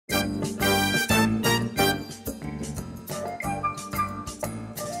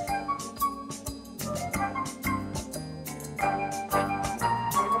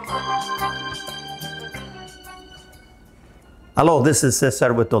Hello, this is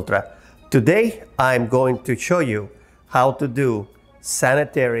Cesar with Ultra. Today, I'm going to show you how to do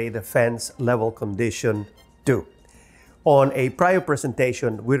Sanitary Defense Level Condition 2. On a prior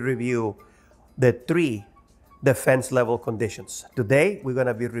presentation, we review the 3 defense level conditions. Today, we're going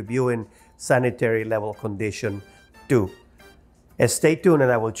to be reviewing Sanitary Level Condition 2. Stay tuned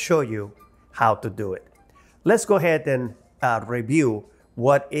and I will show you how to do it. Let's go ahead and review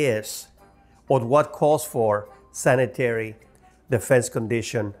what is or what calls for Sanitary Defense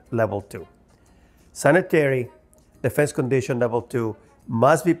Condition Level 2. Sanitary Defense Condition Level 2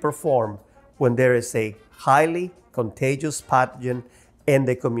 must be performed when there is a highly contagious pathogen in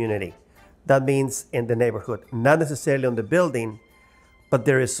the community. That means in the neighborhood, not necessarily on the building, but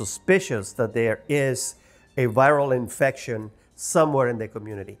there is suspicious that there is a viral infection somewhere in the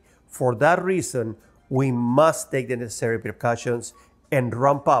community. For that reason, we must take the necessary precautions and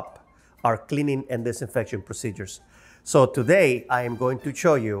ramp up our cleaning and disinfection procedures. So today, I am going to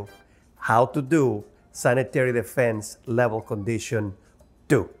show you how to do Sanitary Defense Level Condition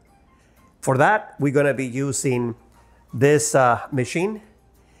 2. For that, we're going to be using this machine.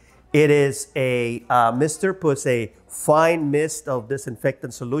 It is a mister, puts a fine mist of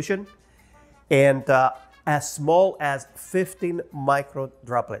disinfectant solution and as small as 15 micro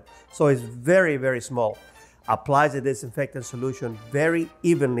droplet. So it's very, very small. Applies the disinfectant solution very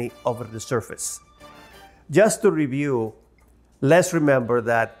evenly over the surface. Just to review, let's remember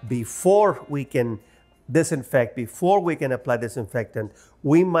that before we can disinfect, before we can apply disinfectant,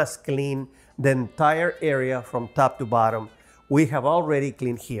 we must clean the entire area from top to bottom. We have already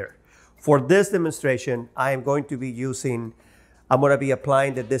cleaned here. For this demonstration, I'm going to be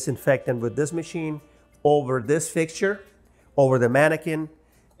applying the disinfectant with this machine over this fixture, over the mannequin,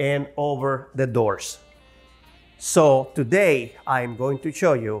 and over the doors. So today, I'm going to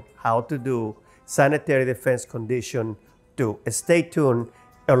show you how to do Sanitary Defense Condition 2. Stay tuned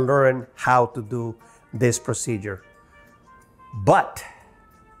and learn how to do this procedure. But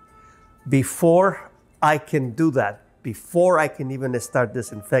before I can do that, before I can even start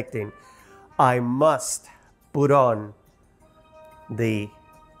disinfecting, I must put on the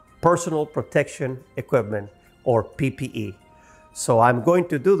personal protection equipment or PPE. So I'm going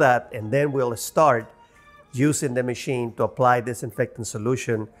to do that and then we'll start using the machine to apply disinfectant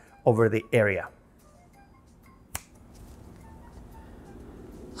solution over the area.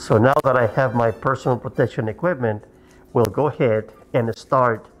 So now that I have my personal protection equipment, we'll go ahead and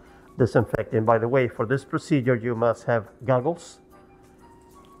start disinfecting. By the way, for this procedure, you must have goggles,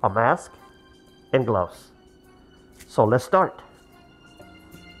 a mask, and gloves. So let's start.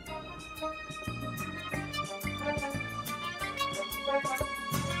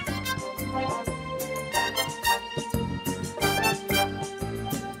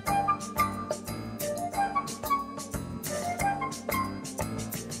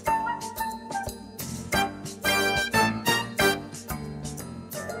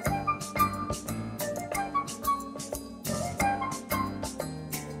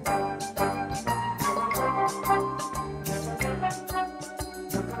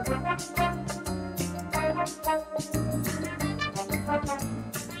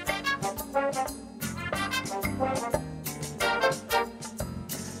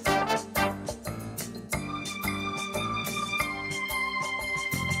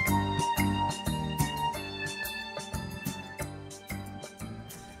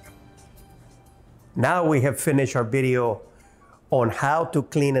 Now we have finished our video on how to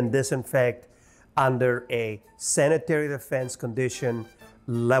clean and disinfect under a Sanitary Defense Condition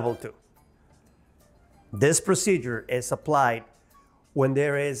Level 2. This procedure is applied when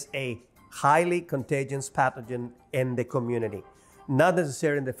there is a highly contagious pathogen in the community, not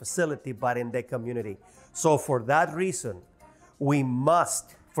necessarily in the facility, but in the community. So for that reason, we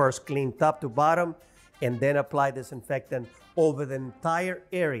must first clean top to bottom and then apply disinfectant over the entire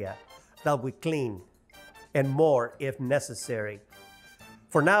area that we clean and more if necessary.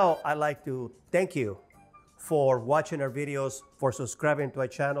 For now, I'd like to thank you for watching our videos, for subscribing to our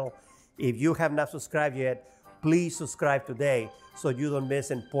channel. If you have not subscribed yet, please subscribe today so you don't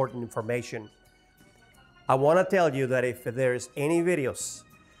miss important information. I want to tell you that if there's any videos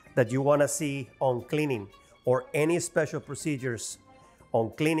that you want to see on cleaning or any special procedures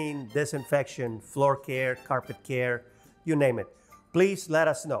on cleaning, disinfection, floor care, carpet care, you name it, please let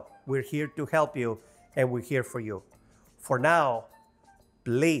us know. We're here to help you and we're here for you. For now,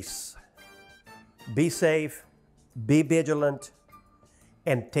 please be safe, be vigilant,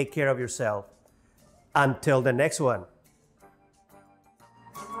 and take care of yourself. Until the next one.